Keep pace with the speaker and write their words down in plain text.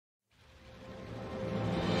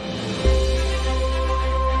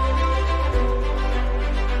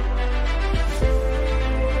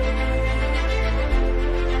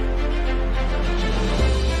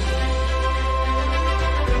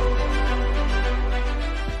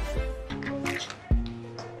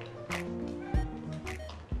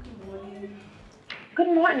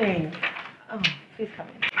morning. Oh, please come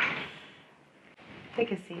in.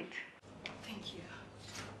 Take a seat. Thank you.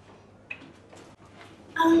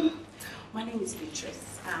 My name is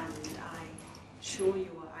Beatrice, and I'm sure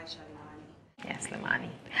you are Aisha Limani. Yes,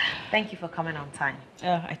 Limani. Thank you for coming on time.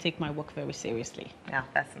 I take my work very seriously. Yeah,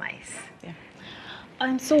 that's nice.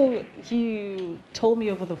 Yeah. So you told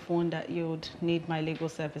me over the phone that you'd need my legal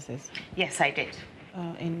services. Yes, I did.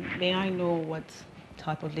 And may I know what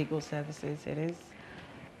type of legal services it is?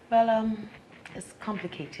 Well, it's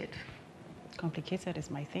complicated. Complicated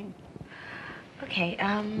is my thing. Okay,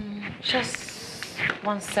 just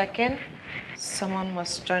 1 second. Someone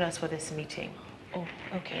must join us for this meeting. Oh,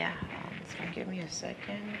 okay. Yeah, so give me a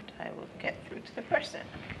second. I will get through to the person.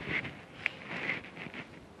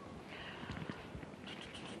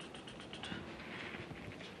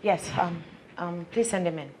 Yes, please send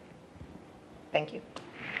him in. Thank you.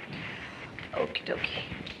 Okie dokie.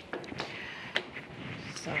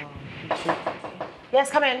 So,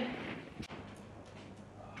 yes, come in.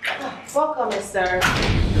 Welcome, mister.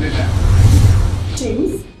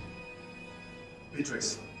 James?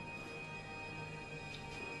 Beatrice.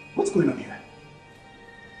 What's going on here?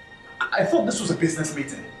 I thought this was a business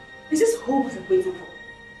meeting. Is this who was waiting for?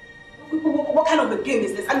 What kind of a game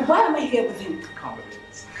is this? And why am I here with him? I can't believe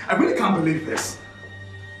this. I really can't believe this.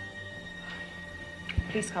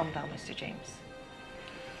 Please calm down, Mr. James.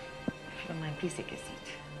 If you don't mind, please take a seat.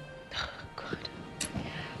 Oh, God.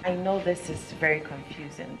 I know this is very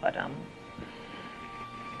confusing, but I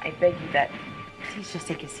beg you that please just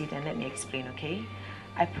take a seat and let me explain, okay?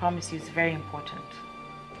 I promise you it's very important.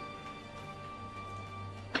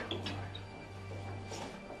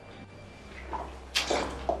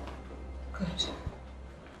 Good.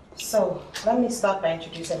 So, let me start by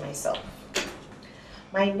introducing myself.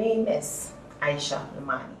 My name is Aisha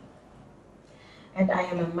Limani, and I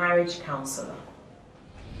am a marriage counselor.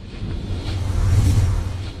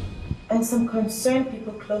 And some concerned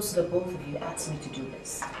people close to the both of you asked me to do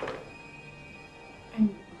this.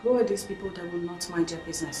 And who are these people that will not mind their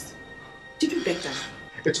business? Did you beg them?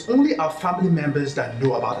 It's only our family members that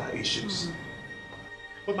know about our issues.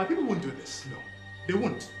 But my people won't do this. No, they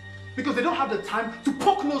won't. Because they don't have the time to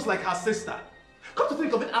poke nose like her sister. Come to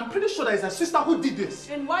think of it, I'm pretty sure that it's her sister who did this.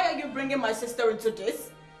 And why are you bringing my sister into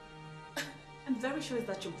this? I'm very sure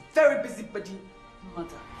that you're very busybody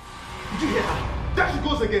mother. Did you hear her? There she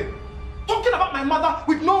goes again. Talking about my mother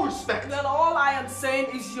with no respect. Well, all I am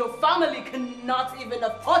saying is your family cannot even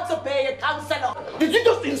afford to pay a counselor. Did you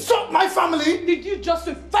just insult my family? Did you just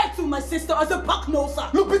refer to my sister as a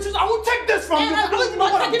bucknoser? Look, bitches, I won't take this from you. I will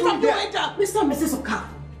not take it from you either. Mr. and Mrs. Okafor,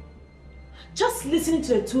 just listening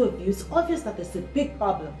to the two of you, it's obvious that there's a big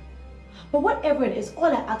problem. But whatever it is, all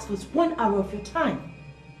I asked was 1 hour of your time.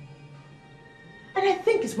 And I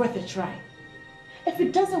think it's worth a try. If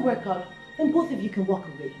it doesn't work out, then both of you can walk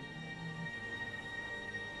away.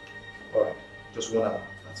 Alright, just 1 hour.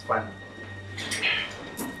 That's fine.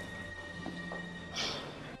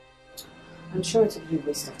 I'm sure it will be a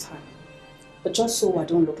waste of time. But just so I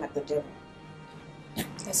don't look like the devil,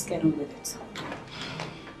 let's get on with it.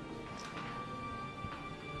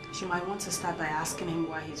 You might want to start by asking him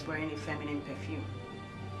why he's wearing a feminine perfume.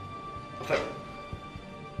 Okay.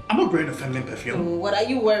 I'm not wearing a feminine perfume. So what are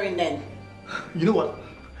you wearing then? You know what?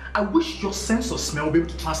 I wish your sense of smell would be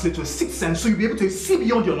able to translate to a sixth sense so you'll be able to see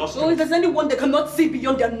beyond your nostrils. Oh, if there's anyone that cannot see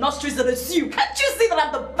beyond their nostrils, it is you. Can't you see that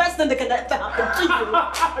I'm the best thing that can ever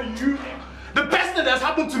happen to you? You? The best thing that's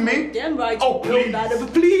happened to me? Damn right. Oh, please.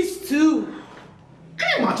 Please, too. Can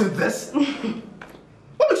you imagine this?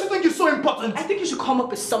 What makes you think you're so important? I think you should come up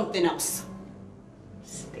with something else.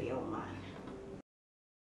 Stay on, man.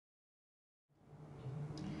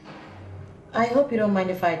 I hope you don't mind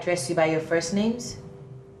if I address you by your first names.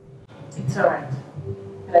 It's alright.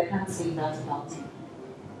 But I can't say that about you.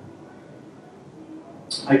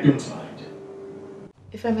 I don't mind.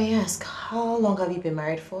 If I may ask, how long have you been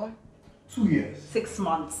married for? 2 years. 6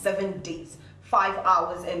 months, 7 days, 5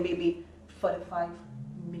 hours, and maybe 45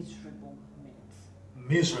 miserable minutes.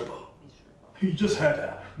 Miserable. You just heard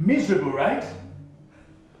that. Miserable, right?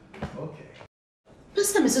 Okay.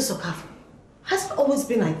 Mr. and Mrs. Okafor, has it always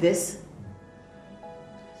been like this?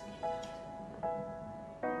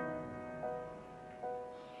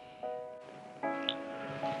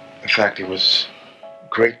 In fact, it was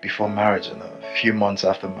great before marriage and a few months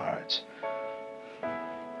after marriage.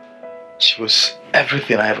 She was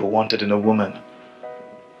everything I ever wanted in a woman.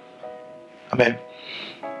 I mean,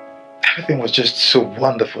 everything was just so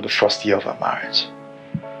wonderful the first year of our marriage.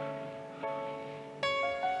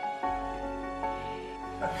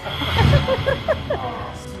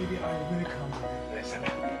 Oh, sweetie, I really can't believe this.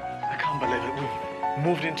 I can't believe it.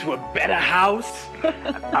 moved into a better house.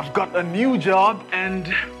 I've got a new job,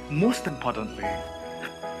 and most importantly,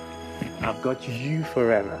 I've got you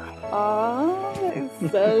forever. Oh,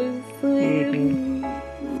 it's so sweet.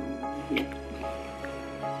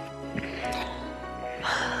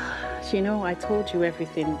 You know, I told you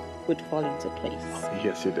everything would fall into place.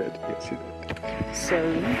 Yes, you did. Yes, you did. So,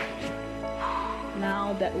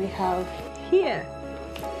 now that we have here,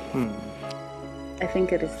 I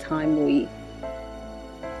think it is time we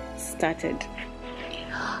started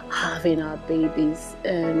having our babies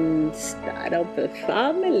and start up a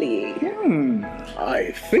family.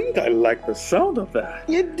 I think I like the sound of that.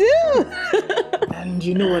 You do? And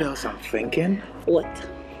you know what else I'm thinking? What?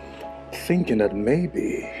 Thinking that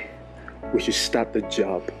maybe we should start the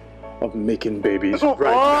job of making babies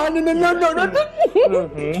right Oh, no.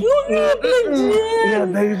 Yeah,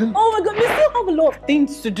 baby. Oh my God, we still have a lot of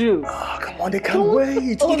things to do. Oh, come on, they can't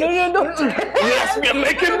wait. Oh, no. Yes, we're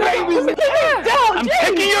making babies. Down, I'm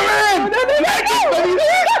taking you in.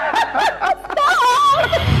 Stop.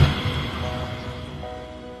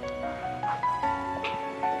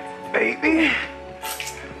 Baby,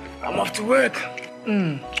 I'm off to work.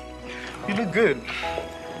 You look good.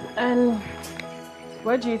 And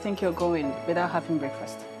where do you think you're going without having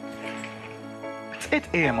breakfast? It's 8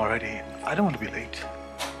 a.m. already. I don't want to be late.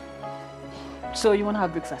 So you want to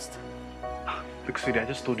have breakfast? Look, sweetie, I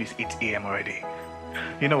just told you it's 8 a.m. already.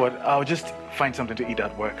 You know what? I'll just find something to eat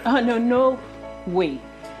at work. Oh, no way.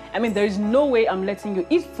 I mean, there is no way I'm letting you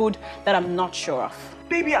eat food that I'm not sure of.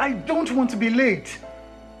 Baby, I don't want to be late.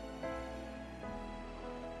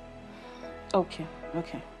 Okay,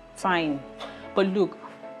 fine. But look,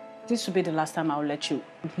 this will be the last time I'll let you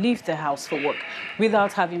leave the house for work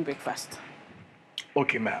without having breakfast.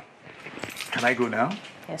 Okay, ma'am. Can I go now?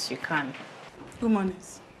 Yes, you can. Good morning.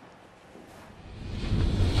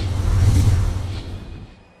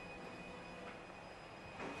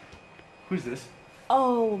 Who's this?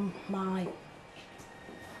 Oh, my.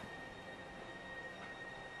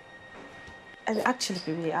 Actually,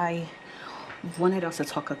 baby, I wanted us to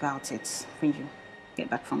talk about it when you get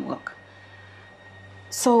back from work.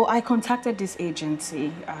 So I contacted this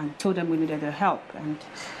agency and told them we needed their help. And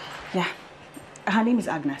yeah, her name is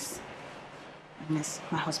Agnes. Agnes,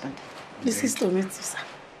 my husband. This is to meet you, sir.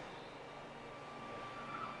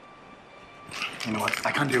 You know what?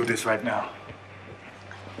 I can't deal with this right now.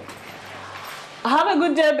 Have a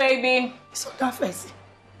good day, baby. So that first.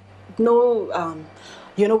 No,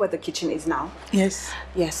 you know where the kitchen is now? Yes.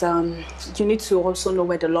 Yes, you need to also know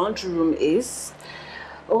where the laundry room is.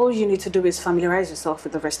 All you need to do is familiarize yourself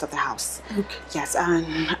with the rest of the house. Okay. Yes,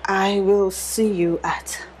 and I will see you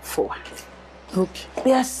at 4. Okay.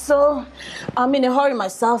 Yes, so I'm in a hurry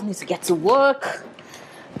myself, need to get to work.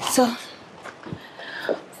 So,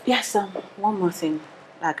 yes, one more thing,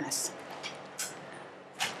 Agnes.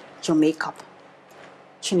 Your makeup.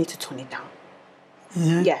 You need to tone it down.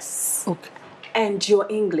 Yeah. Yes. Okay. And your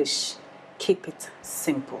English, keep it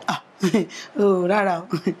simple. Oh, Rara.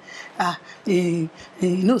 You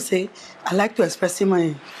know, say, I like to express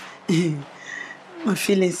my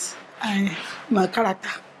feelings, my character.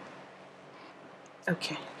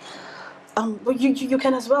 Okay. But you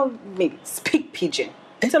can as well maybe speak pidgin.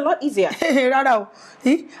 It's a lot easier. Rara,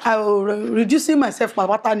 I will reducing myself my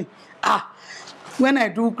watani. When I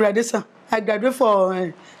do graduation, I graduate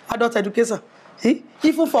for adult education.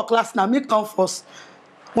 Even for class now, me come first.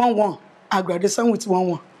 1-1. I graduation with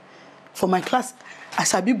 1-1. For my class, I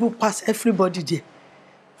sabi book pass everybody there.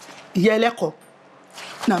 Yeleko.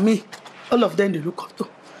 Now me, all of them they look up to.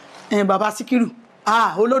 And Baba Sikiru,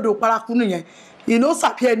 Olodo Parakunu yen. You know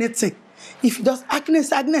sabi anything. If you just Agnes,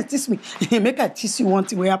 teach me. Make I teach you one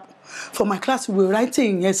thing will happen. For my class, we were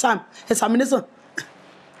writing examination.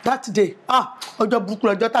 That day, ojo book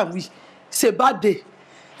ojo time we. It's a bad day.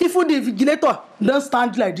 If the invigilator don't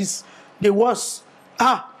stand like this, the worst.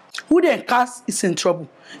 Who then cast is in trouble.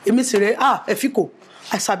 Emi sere efiko.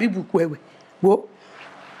 I sabi book wewe. Wo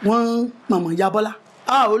one mama Yabola.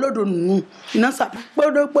 Olodo nu. Ina sabi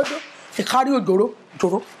podo. E carry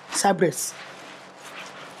ojoro Cypress.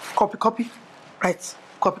 Copy. Right.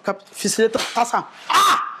 Copy. Facilitator. Pass am.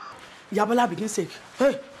 Yabola begin say,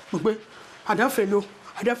 hey, Mugbe, I don't fail.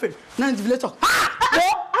 Now invigilator.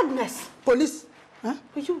 Agnes! Police.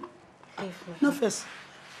 Will you? No first.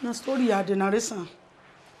 No story ya the narration.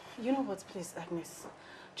 You know what, please, Agnes?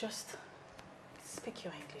 Just speak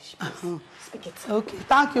your English, please. Speak it. Okay,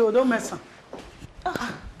 thank you. Don't mess up.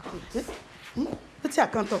 But I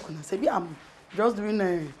can't talk now. Say, I'm just doing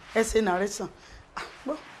a essay narration.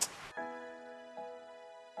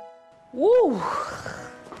 Woo!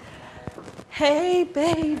 Hey,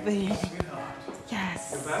 baby. Yeah.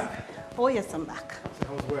 back? Oh, yes, I'm back. So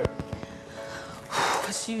how's work?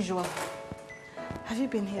 As usual. Have you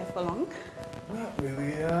been here for long? Not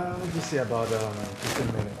really. Let's just say about 15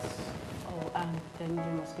 minutes. Oh, then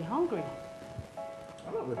you must be hungry.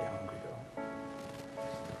 I'm not really hungry though.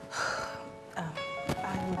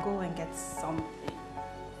 I will go and get something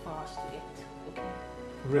for us to eat, okay?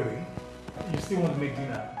 Really? You still want to make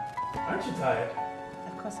dinner? Aren't you tired?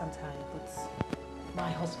 Of course I'm tired, but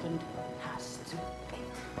my husband has to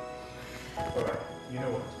eat. Alright, you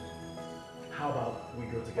know what? How about we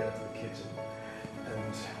go together to the kitchen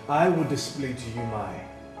and I will display to you my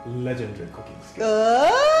legendary cooking skills.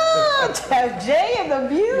 Oh, Chef J in the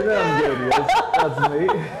beauty! You know I'm good, yes. That's me.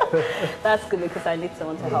 That's good because I need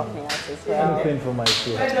someone to help me out as well. Anything for my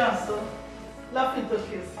food. Well done, so. Laughing to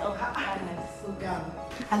kiss. Oh, goodness. So good.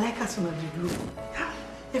 I like as soon as you do.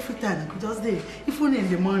 Every time I could just day, even in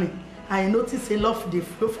the morning, I notice a lot of the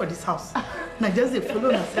flow for this house. And I just they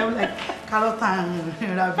follow myself like carrot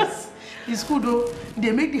and rabbits. It's good though.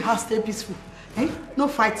 They make the house stay peaceful. Eh? No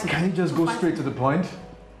fighting. Can you just go straight to the point?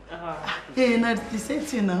 Hey, no, the same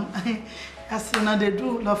thing now. As you know, they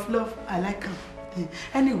do love. I like them.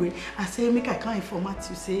 Anyway, I say make I can't informat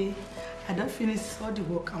you. Say I don't finish all the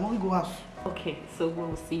work. I won't go out. Okay, so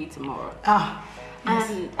we'll see you tomorrow. Ah.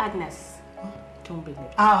 And Agnes, don't be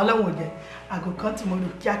late. I go come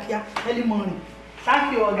tomorrow. Kia, early morning.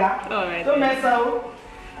 Thank you, Oga. All right. Don't mess up.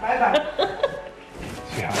 Bye.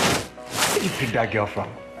 Sweetheart, where did you pick that girl from?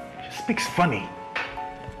 She speaks funny.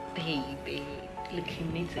 Baby, look, you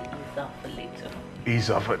need to ease off a little. Ease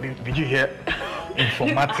off. Did you hear?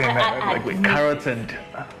 Informating like with carrots and...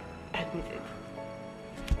 Admit it.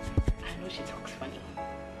 I know she talks funny.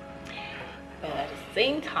 But at the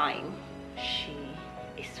same time, she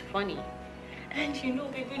is funny. And you know,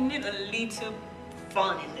 baby, we need a little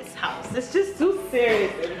fun in this house. It's just too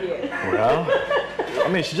serious in here. Well, I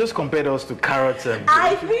mean, she just compared us to carrots and...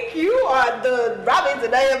 I think you are the rabbit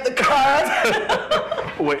and I am the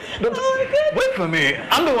carrot. Wait, wait for me.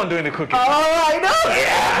 I'm the one doing the cooking. Oh, I know.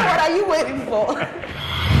 Yeah. What are you waiting for?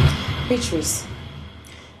 Beatrice,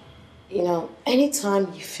 you know,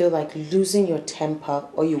 anytime you feel like losing your temper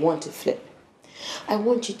or you want to flip, I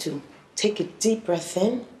want you to take a deep breath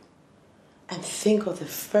in and think of the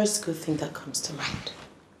first good thing that comes to mind.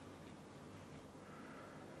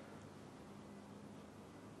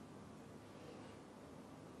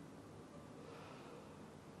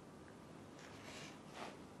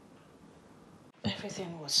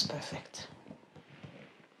 Everything was perfect.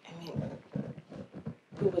 I mean,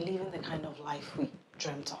 we were living the kind of life we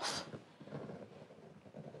dreamt of.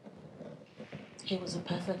 He was a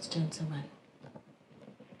perfect gentleman.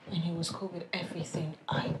 And he was cool with everything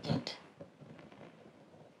I did.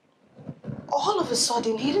 All of a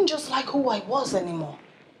sudden, he didn't just like who I was anymore.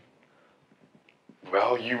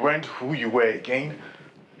 Well, you weren't who you were again.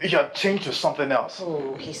 You had changed to something else.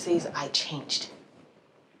 Oh, he says I changed.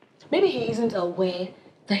 Maybe he isn't aware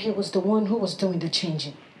that he was the one who was doing the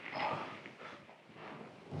changing.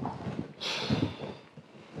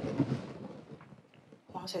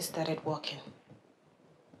 Once I started working,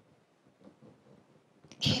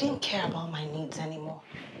 he didn't care about my needs anymore.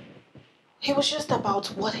 He was just about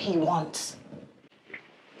what he wants.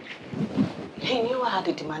 He knew I had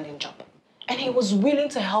a demanding job, and he was willing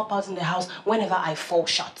to help out in the house whenever I fall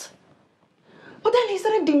short. But then he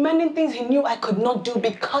started demanding things he knew I could not do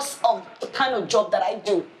because of the kind of job that I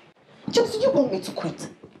do. James, you want me to quit?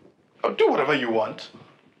 Oh, do whatever you want.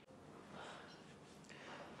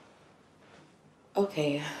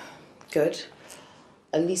 Okay, good.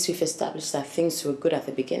 At least we've established that things were good at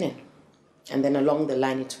the beginning. And then along the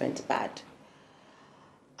line, it went bad.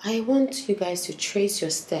 I want you guys to trace your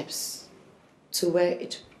steps to where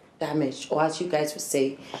it damaged, or as you guys would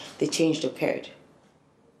say, the change occurred.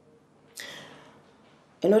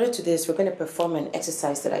 In order to this, we're going to perform an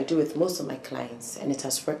exercise that I do with most of my clients, and it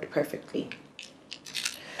has worked perfectly.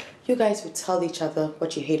 You guys would tell each other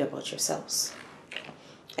what you hate about yourselves.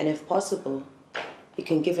 And if possible, you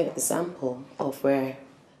can give an example of where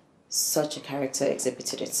such a character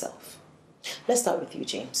exhibited itself. Let's start with you,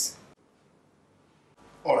 James.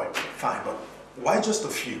 All right, fine, but why just a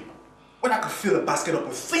few? When I could fill a basket up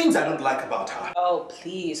with things I don't like about her. Oh,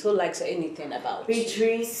 please. Who likes anything about you?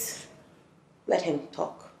 Beatrice, let him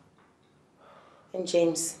talk. And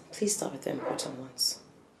James, please start with the important ones.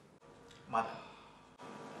 Madam,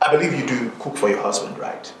 I believe you do cook for your husband,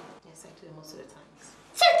 right? Yes, I do most of the times.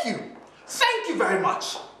 Thank you! Thank you very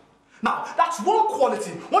much! Now, that's one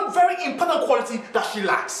quality, one very important quality that she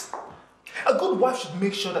lacks. A good wife should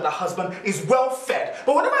make sure that her husband is well fed.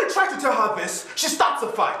 But whenever I try to tell her this, she starts a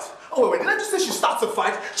fight. Oh, wait, did I just say she starts a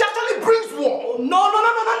fight? She actually brings war. No!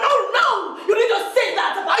 You need to say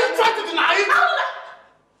that about Are you trying to deny it?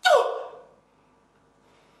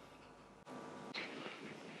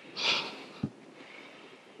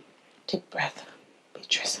 Deep breath,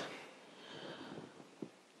 Beatrice.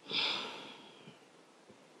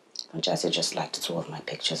 Jesse just liked 2 of my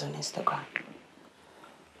pictures on Instagram.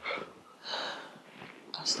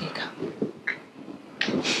 I'll stay calm.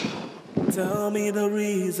 Tell me the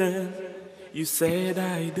reason you said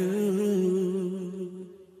I do.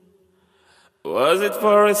 Was it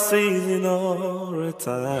for a season or a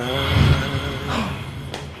time?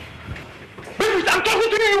 Baby, I'm talking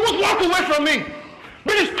to you. You won't walk away from me.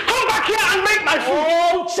 Baby, come back here and make my food.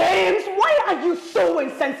 Oh, James, why are you so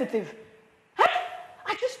insensitive? Huh?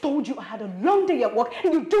 I just told you I had a long day at work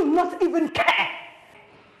and you do not even care.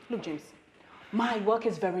 Look, James, my work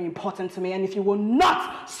is very important to me, and if you will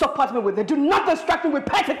not support me with it, do not distract me with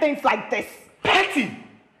petty things like this. Petty?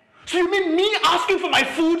 So you mean me asking for my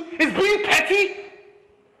food is being petty?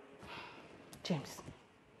 James,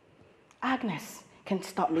 Agnes can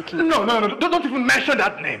stop making... No, don't even mention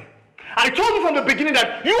that name. I told you from the beginning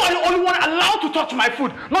that you are the only one allowed to touch my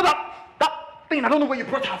food, not that thing. I don't know where you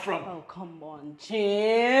brought her from. Oh, come on,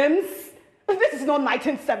 James. This is not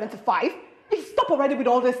 1975. You stop already with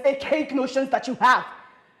all these archaic notions that you have.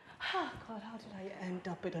 Oh, God, how did I end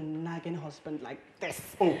up with a nagging husband like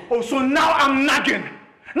this? Oh, so now I'm nagging.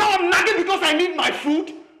 Now I'm nagging because I need my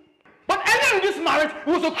food? But earlier in this marriage, it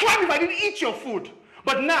was a crime if I didn't eat your food.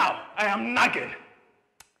 But now, I am nagging.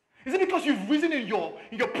 Is it because you've risen in your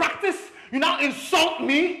practice, you now insult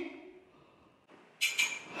me?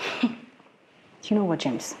 You know what,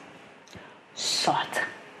 James? Sort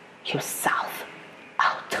yourself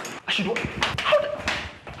out. I should... Come back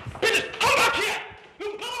here!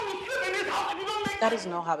 You don't sleep in this house if you don't make... That is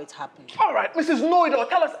not how it happened. All right, Mrs. Noidor,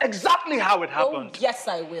 tell us exactly how it happened. Oh, yes,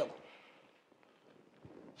 I will.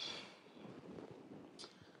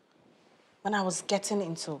 When I was getting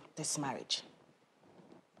into this marriage,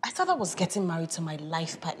 I thought I was getting married to my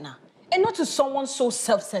life partner and not to someone so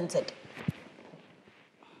self-centered.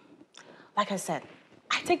 Like I said,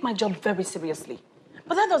 I take my job very seriously.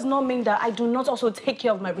 But that does not mean that I do not also take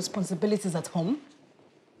care of my responsibilities at home.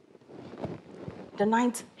 The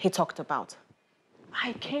night he talked about,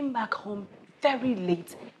 I came back home very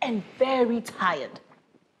late and very tired.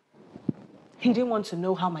 He didn't want to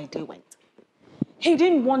know how my day went. He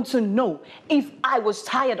didn't want to know if I was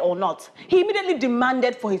tired or not. He immediately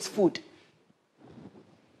demanded for his food.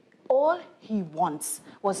 All he wants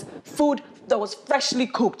was food that was freshly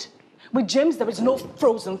cooked. With James, there is no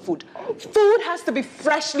frozen food. Food has to be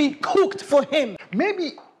freshly cooked for him.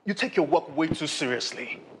 Maybe you take your work way too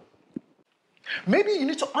seriously. Maybe you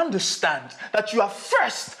need to understand that you are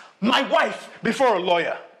first my wife before a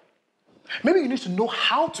lawyer. Maybe you need to know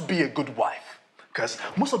how to be a good wife. Because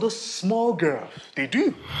most of those small girls, they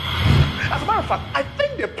do. As a matter of fact, I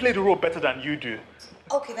think they play the role better than you do.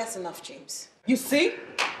 Okay, that's enough, James. You see?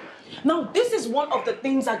 Now, this is one of the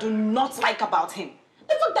things I do not like about him.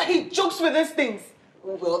 The fact that he jokes with these things.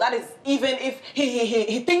 Well, that is even if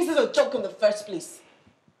he thinks it's a joke in the first place.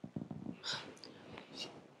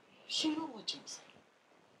 You know what, James?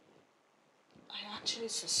 I actually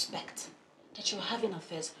suspect that you're having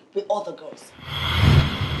affairs with other girls.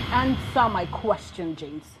 Answer my question,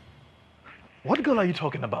 James. What girl are you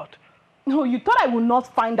talking about? No, you thought I would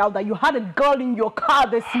not find out that you had a girl in your car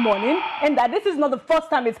this morning and that this is not the first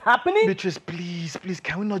time it's happening? Beatrice, please,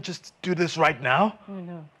 can we not just do this right now?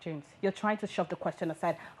 No, James. You're trying to shove the question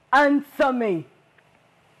aside. Answer me.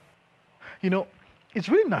 You know, it's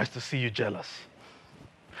really nice to see you jealous.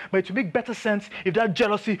 But it would make better sense if that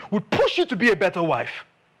jealousy would push you to be a better wife.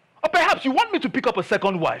 Or perhaps you want me to pick up a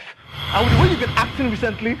second wife. And with the way you've been acting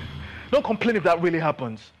recently, don't complain if that really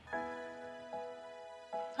happens.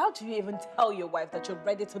 How do you even tell your wife that you're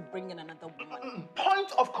ready to bring in another woman?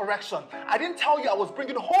 Point of correction. I didn't tell you I was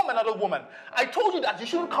bringing home another woman. I told you that you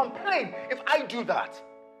shouldn't complain if I do that.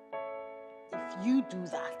 If you do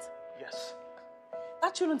that? Yes.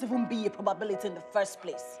 That shouldn't even be a probability in the first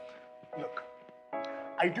place. Look,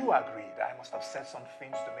 I do agree that I must have said some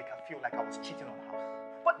things to make her feel like I was cheating on her.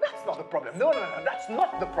 But that's not the problem. No, that's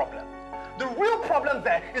not the problem. The real problem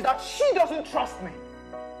there is that she doesn't trust me.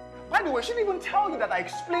 By the way, she didn't even tell you that I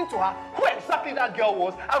explained to her who exactly that girl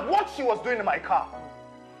was and what she was doing in my car.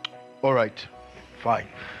 All right, fine.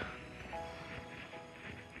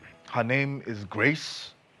 Her name is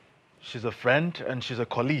Grace. She's a friend and she's a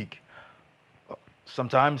colleague.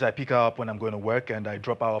 Sometimes I pick her up when I'm going to work and I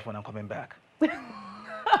drop her off when I'm coming back.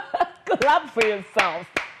 Clap for yourself,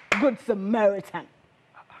 good Samaritan.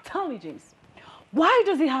 Tell me, James, why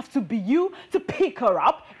does it have to be you to pick her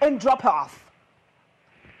up and drop her off?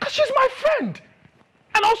 Because she's my friend.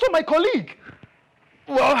 And also my colleague.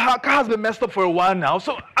 Well, her car has been messed up for a while now,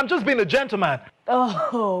 so I'm just being a gentleman.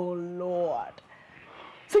 Oh, Lord.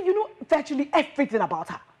 So you know virtually everything about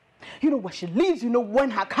her. You know where she lives, you know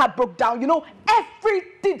when her car broke down, you know every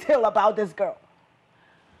detail about this girl.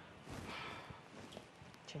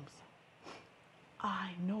 James,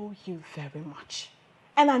 I know you very much.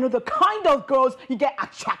 And I know the kind of girls you get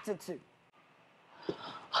attracted to.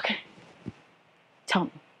 Okay. Tell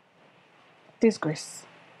me, this Grace,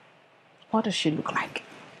 what does she look like?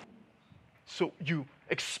 So you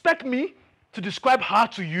expect me to describe her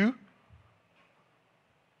to you?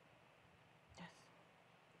 Yes.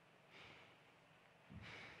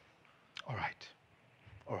 All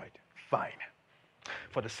right, fine.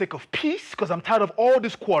 For the sake of peace, because I'm tired of all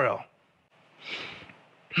this quarrel.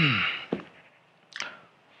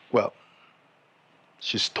 Well,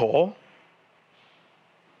 she's tall.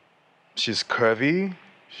 She's curvy.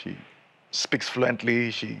 She speaks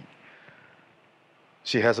fluently. She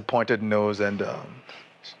has a pointed nose and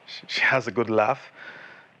she has a good laugh.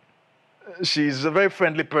 She's a very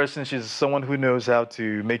friendly person. She's someone who knows how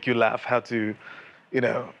to make you laugh, how to, you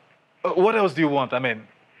know. What else do you want? I mean,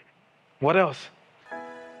 what else?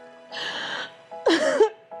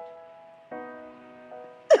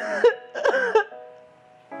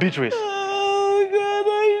 Beatrice. Oh, God,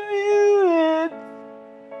 I knew it.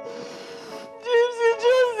 James, you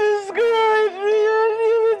just described me.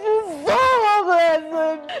 You're just so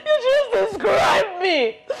pleasant. You just described me.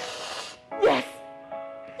 Yes.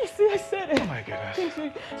 You see, I said it. Oh, my goodness.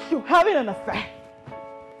 James, you're having an affair.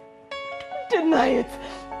 Deny it.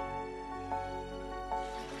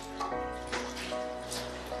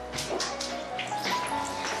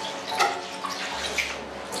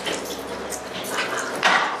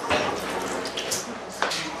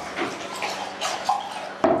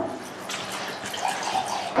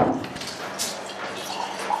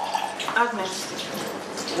 Agnes,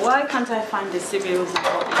 why can't I find the cereals I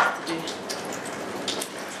bought yesterday?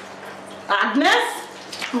 Agnes?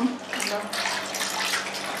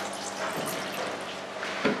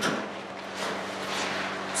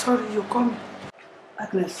 Sorry, you come.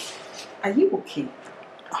 Agnes, are you okay?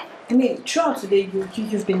 I mean, throughout today,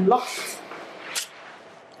 you've been lost.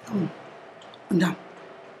 Madam,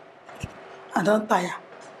 I don't tire.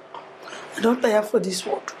 I don't tire for this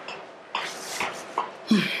world.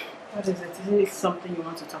 What is it? Is it something you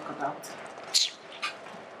want to talk about?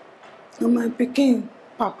 No, my pikin,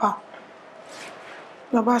 Papa.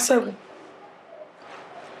 Papa said,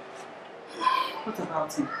 What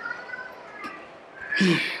about him?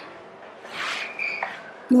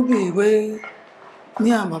 no be way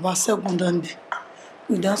me and Baba Segun done dey.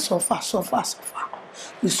 We don't suffer.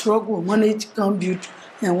 We struggle, manage, can build,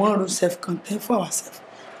 and one room self-contained for ourselves.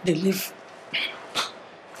 They live.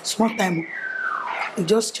 Small time, we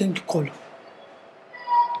just change the color.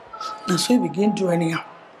 And so we begin to do anyhow.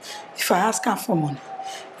 If I ask her for money,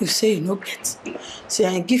 you say you no get. Say,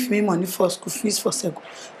 I give me money for school fees for Segun.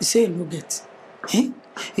 You say you no get. Eh?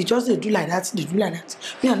 You just they do like that, they do like that.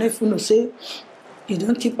 Me and if you know say, you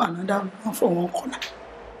don't keep another one for one corner.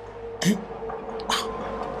 Eh?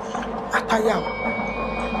 Ataya.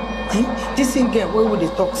 Eh? This thing get where would they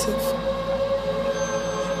talk safe?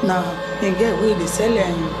 Now, they get where they sell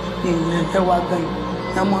in wagon.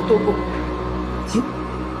 Now, Motogo.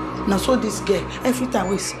 Now, so this girl, every time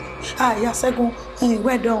we see, yeah, Segun,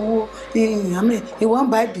 where don't I mean, he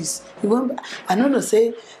won't buy this. He won't buy. I know they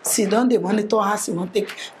say, see, don't they monitor us, he won't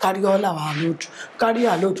carry all our load, carry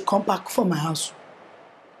our load, come back for my house.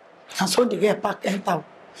 And so the girl pack enter.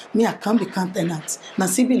 Me, I can't be tenant. Now,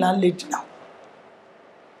 see, be landlady now.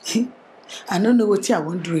 I don't know what I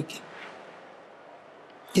won't do again.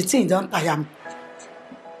 You think don't tire me?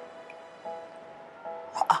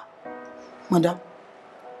 Madam,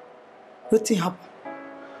 what thing happen?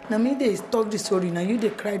 Now me they talk the story, now you they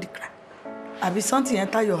cry the cry. I be something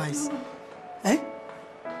enter your eyes. Eh?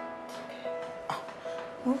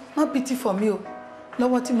 Oh, not pity for me. No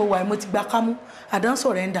what him why mo ti gba kamu. I don't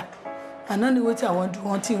surrender. I don't know what I want to do.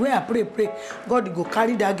 Until when I pray, God go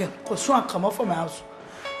carry that girl. Cause soon I come up from my house.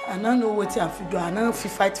 I don't know what I have to do. I don't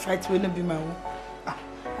fight will not be my own.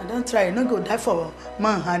 I don't try. I don't go die for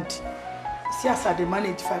man hand. See as I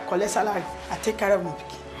manage. If I collect salary, I take care of my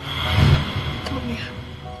pikin. Come here.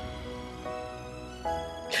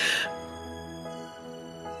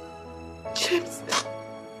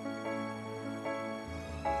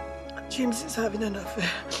 James is having an affair.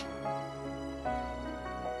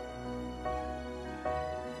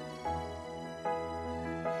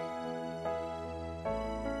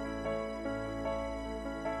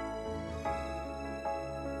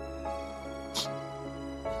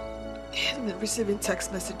 I've been receiving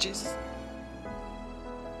text messages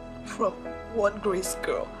from one Grace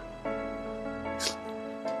girl.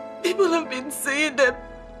 People have been seeing them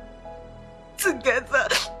together.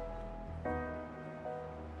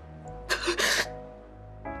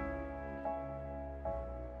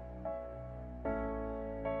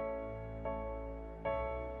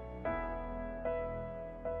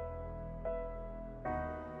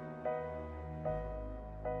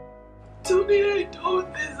 Tony, I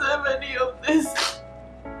don't deserve any of this.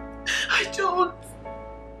 I don't.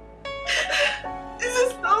 This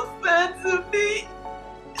is not fair to me.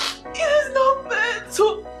 It is not fair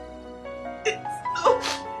to... It's not...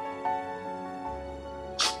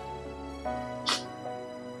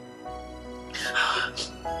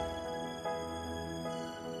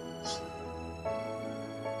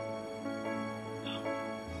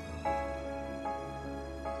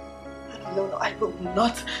 No, I will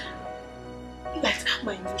not let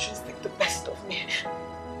my emotions take the best of me.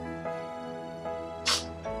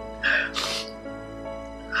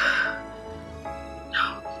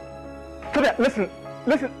 Tonya, listen,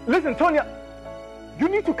 Tonya. You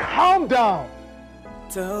need to calm down.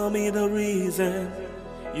 Tell me the reason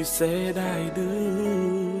you said I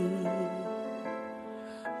do.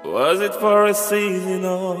 Was it for a season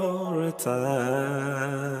or a time?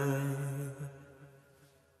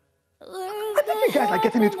 I think you guys are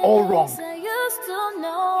getting it all wrong.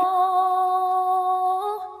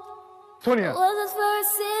 Tonya.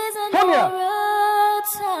 Tonya.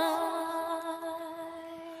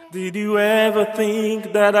 Did you ever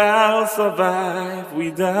think that I'll survive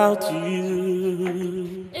without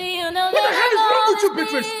you? What the hell is wrong with you,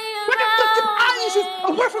 Beatrice? Why can't you just keep our issues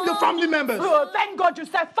away from your family members? Oh, thank God you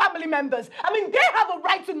said family members. I mean, they have a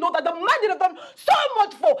right to know that the man they have done so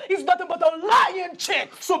much for is nothing but a lying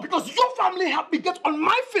chick. So because your family helped me get on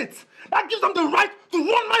my feet, that gives them the right to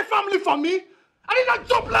run my family for me? I mean, I'm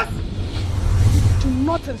jobless. Do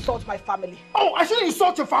not insult my family. Oh, I shouldn't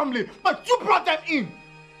insult your family, but you brought them in.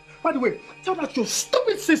 By the way, tell that your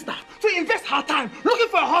stupid sister to invest her time looking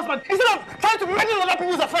for a husband instead of trying to manage other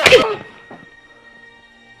people's affairs. Don't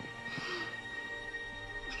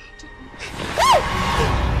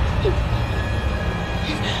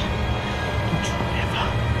you ever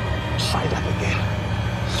try that again.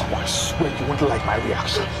 So I swear you won't like my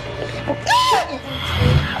reaction.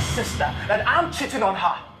 Her sister, that I'm cheating on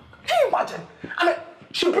her. Can you imagine? I mean,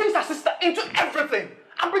 she brings her sister into everything.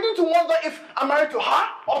 I'm beginning to wonder if I'm married to her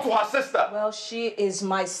or to her sister. Well, she is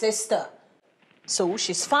my sister. So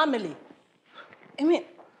she's family. I mean,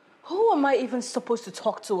 who am I even supposed to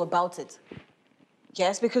talk to about it?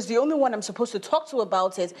 Yes, because the only one I'm supposed to talk to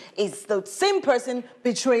about it is the same person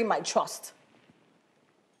betraying my trust.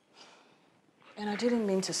 And I didn't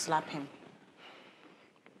mean to slap him.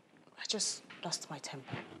 I just lost my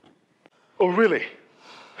temper. Oh, really?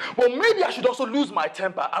 Well, maybe I should also lose my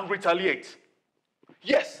temper and retaliate.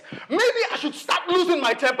 Yes, maybe I should start losing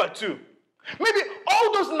my temper too. Maybe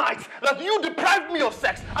all those nights that you deprived me of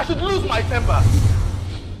sex, I should lose my temper.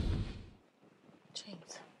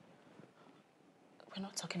 James, we're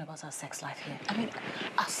not talking about our sex life here. I mean,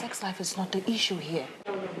 our sex life is not the issue here.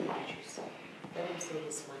 No, Beatrice. Let him say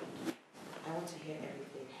his mind. I want to hear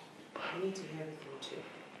everything. You need to hear everything too.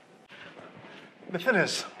 The thing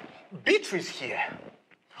is, Beatrice here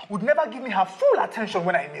would never give me her full attention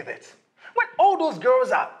when I need it. When all those girls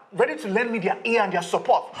are ready to lend me their ear and their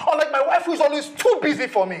support, unlike my wife who is always too busy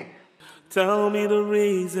for me. Tell me the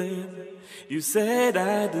reason you said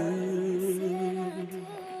I do.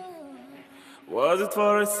 Was it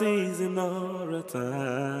for a season or a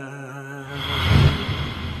time?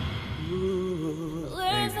 Ooh,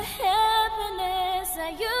 where's the happiness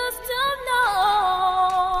I used to know?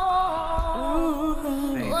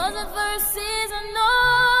 Ooh, was it for a season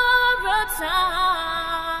or a time?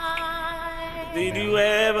 Did you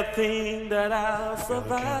ever think that I'll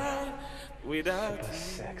survive without you?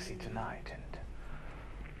 Sexy tonight, and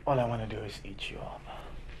all I want to do is eat you up.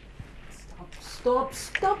 Stop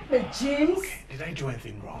it, James. Okay, did I do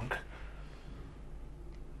anything wrong?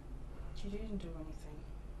 You didn't do anything.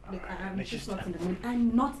 Look, I'm just not in the mood.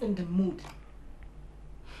 I'm not in the mood.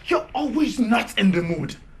 You're always not in the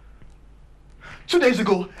mood. 2 days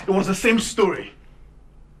ago, it was the same story.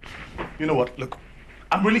 You know what? Look,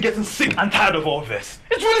 I'm really getting sick and tired of all this.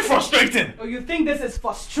 It's really frustrating. Oh, you think this is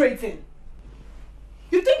frustrating?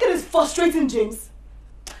 You think it is frustrating, James?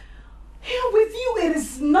 Here with you, it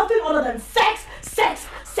is nothing other than sex, sex,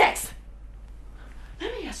 sex.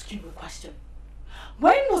 Let me ask you a question.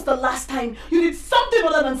 When was the last time you did something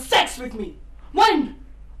other than sex with me? When?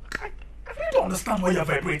 I really don't understand why you're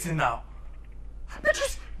vibrating now.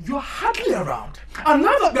 Beatrice, You're hardly around. And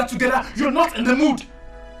now that we are together, you're not in the mood.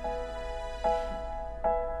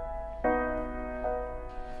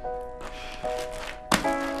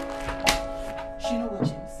 You know what,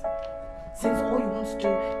 James? Since all you want to do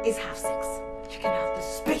is have sex, you can have the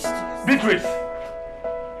space to yourself. Beatrice!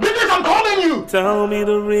 Beatrice, I'm calling you! Tell me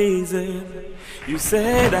the reason you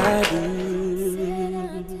said I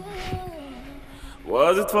do.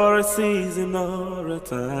 Was it for a season or a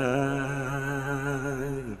time?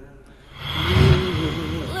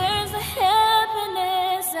 Where's the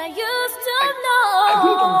happiness I used to know? I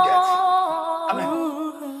really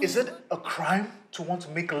don't get. Is it a crime to want to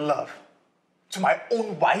make love to my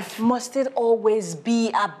own wife? Must it always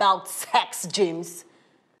be about sex, James?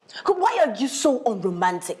 Why are you so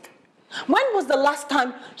unromantic? When was the last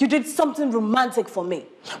time you did something romantic for me?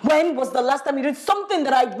 When was the last time you did something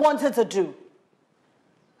that I wanted to do?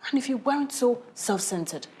 And if you weren't so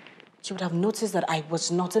self-centered, you would have noticed that I was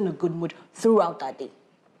not in a good mood throughout that day.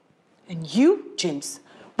 And you, James,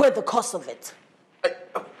 were the cause of it.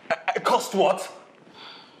 I caused what?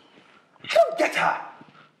 I don't get her.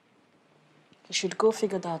 You should go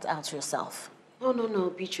figure that out yourself. No,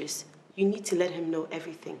 Beatrice. You need to let him know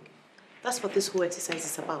everything. That's what this whole exercise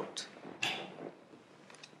is about.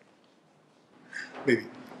 Baby,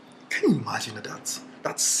 can you imagine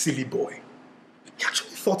that silly boy? He actually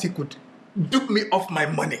thought he could dupe me off my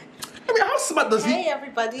money. I mean, how smart does he? Hey,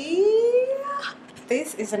 everybody.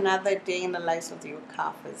 This is another day in the lives of the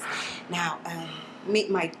Okafas. Now,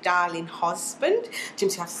 meet my darling husband.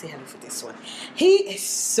 James, you have to say hello for this one. He is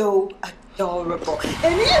so adorable.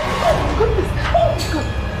 And he... Oh, my goodness. Oh, my God.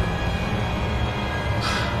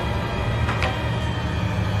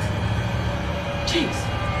 James,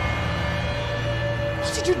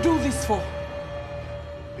 what did you do this for?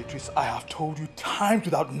 Beatrice, I have told you times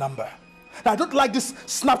without number. Now, I don't like this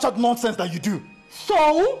Snapchat nonsense that you do.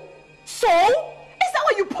 So? Is that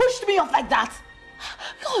why you pushed me off like that?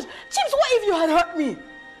 God, James, what if you had hurt me?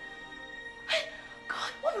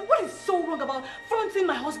 God, what is so wrong about fronting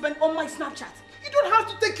my husband on my Snapchat? You don't have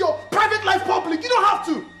to take your private life public. You don't have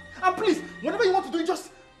to. And please, whatever you want to do,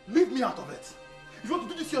 just leave me out of it. If you want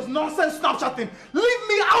to do this your nonsense Snapchat thing, leave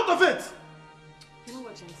me out of it. You know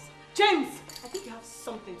what, James? James, I think you have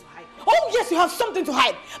something to hide. Oh, yes, you have something to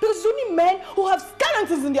hide. Because it's only men who have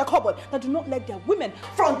skeletons in their cupboard that do not let their women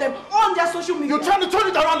front them on their social media. You're trying to turn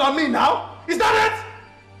it around on me now? Is that it?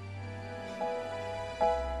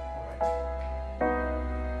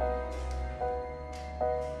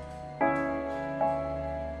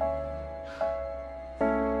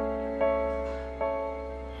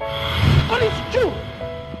 But it's true.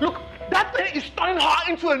 Look, that thing is turning her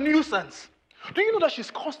into a nuisance. Do you know that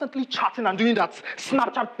she's constantly chatting and doing that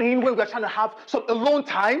Snapchat thing when we're trying to have some alone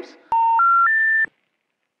times?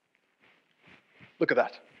 Look at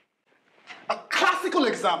that. A classical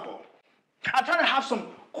example. I'm trying to have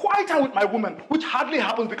some quiet time with my woman, which hardly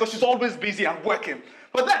happens because she's always busy and working.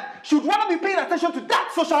 But then, she'd rather be paying attention to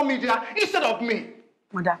that social media instead of me.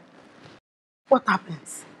 Mother, what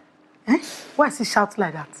happens? Why is he shouting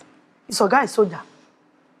like that? Is Oga a soldier?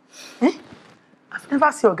 I've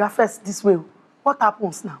never seen Oga first this way. What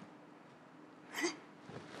happens now?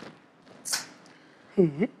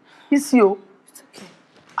 Hey, it's you. It's okay.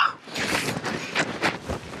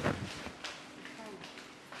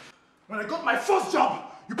 When I got my first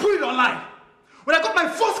job, you put it online. When I got my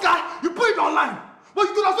first car, you put it online. But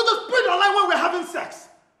you could also just put it online when we're having sex.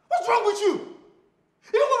 What's wrong with you?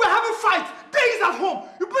 Even when we're having fights, days at home,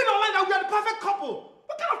 you put it online that we are the perfect couple.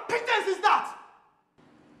 What kind of pretense is that?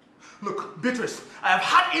 Look, Beatrice, I have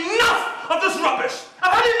had enough of this rubbish.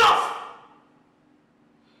 I've had enough.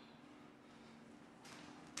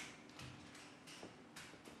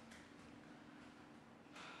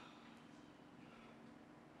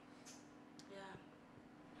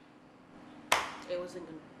 It wasn't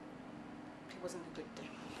a good day.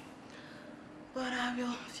 But I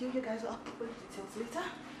will fill you guys up with details later.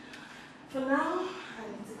 For now, I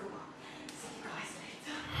need to go. See you guys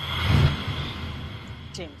later.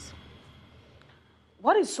 James,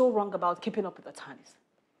 what is so wrong about keeping up with the times?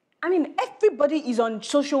 I mean, everybody is on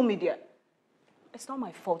social media. It's not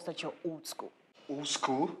my fault that you're old school. Old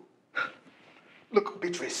school? Look,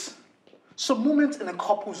 Beatrice, some moments in a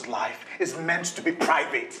couple's life is meant to be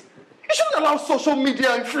private. You shouldn't allow social media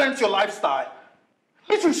to influence your lifestyle.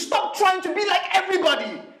 Beatrice, stop trying to be like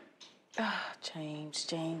everybody. James.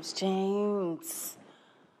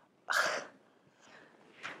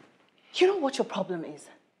 You know what your problem is?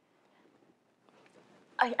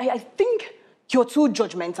 I think you're too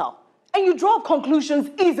judgmental and you draw conclusions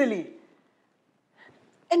easily.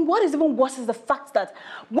 And what is even worse is the fact that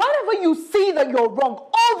whenever you see that you're wrong,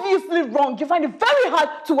 obviously wrong, you find it very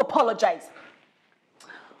hard to apologize.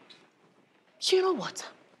 You know what?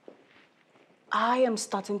 I am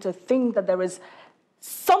starting to think that there is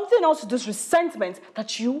something else to this resentment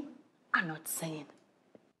that you are not saying.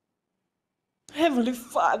 Heavenly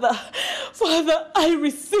Father, I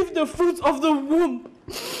receive the fruit of the womb.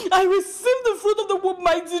 I receive the fruit of the womb,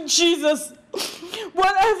 mighty Jesus.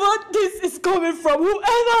 Wherever this is coming from,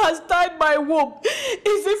 whoever has tied my womb,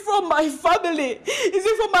 is it from my family? Is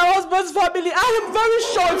it from my husband's family? I am very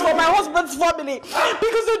sure it's from my husband's family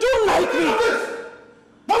because they don't like me.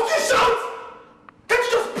 Must you shout? Can't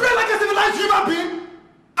you just pray like a civilized human being?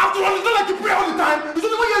 After all, it's not like you pray all the time. It's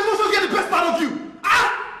only when your emotions get the best part of you.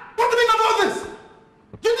 What's the meaning of all this?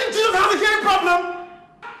 Do you think Jesus has a hearing problem?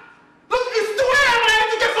 Look, it's 2 a.m. and I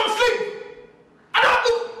need to get some sleep.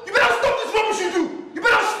 You better stop this rubbish you do. You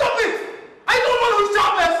better stop it. I don't want to be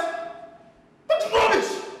jobless. What's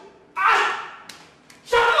rubbish?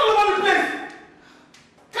 Shouting all over the place.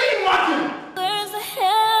 Can you imagine? There's a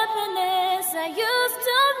happiness I used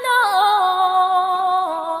to know.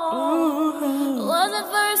 Wasn't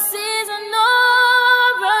for a season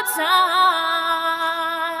or a time.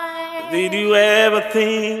 Did you ever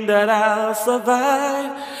think that I'll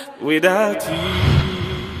survive without you?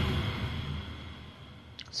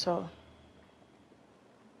 So,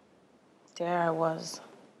 there I was,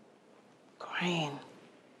 crying.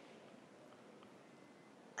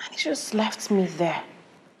 And he just left me there,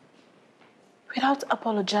 without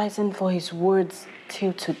apologizing for his words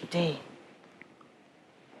till today.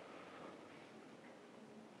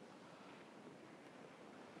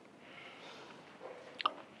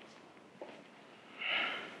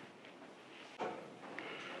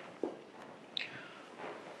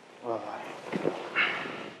 Well,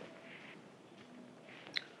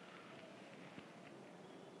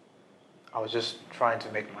 I was just trying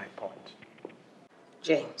to make my point.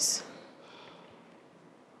 James,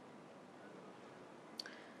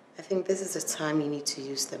 I think this is the time you need to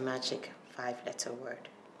use the magic 5-letter word.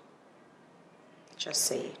 Just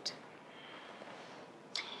say it.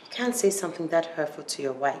 You can't say something that hurtful to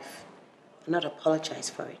your wife and not apologize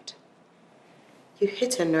for it. You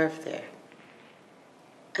hit a nerve there.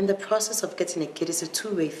 And the process of getting a kid is a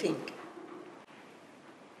two-way thing.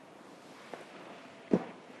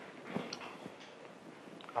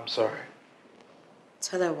 I'm sorry.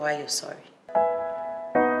 Tell her why you're sorry.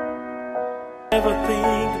 Never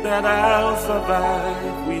think that I'll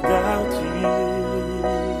survive without you.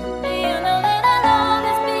 You know that I'll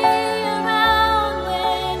always be around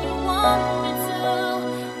when you want me to.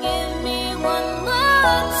 Give me one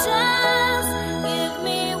more chance. Give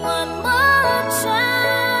me one more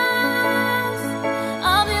chance.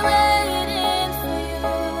 I'll be waiting for you.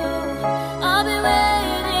 I'll be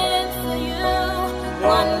waiting for you.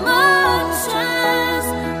 One more chance.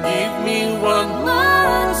 Give me one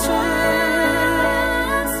more chance.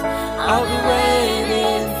 I'll be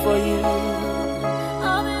waiting for you.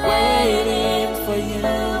 I'll be Waiting for you.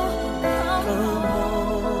 Come on.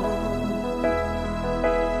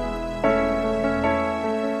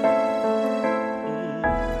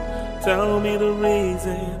 Tell me the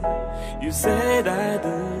reason you said I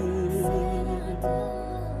do.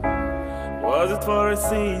 Was it for a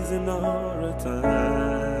season or a time?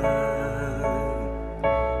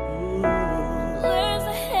 Where's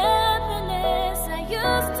the happiness I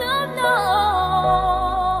used to know?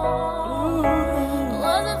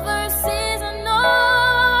 Wasn't for a season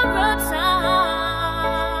or a time.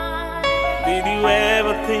 Did you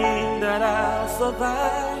ever think that I'll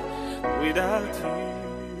survive without you?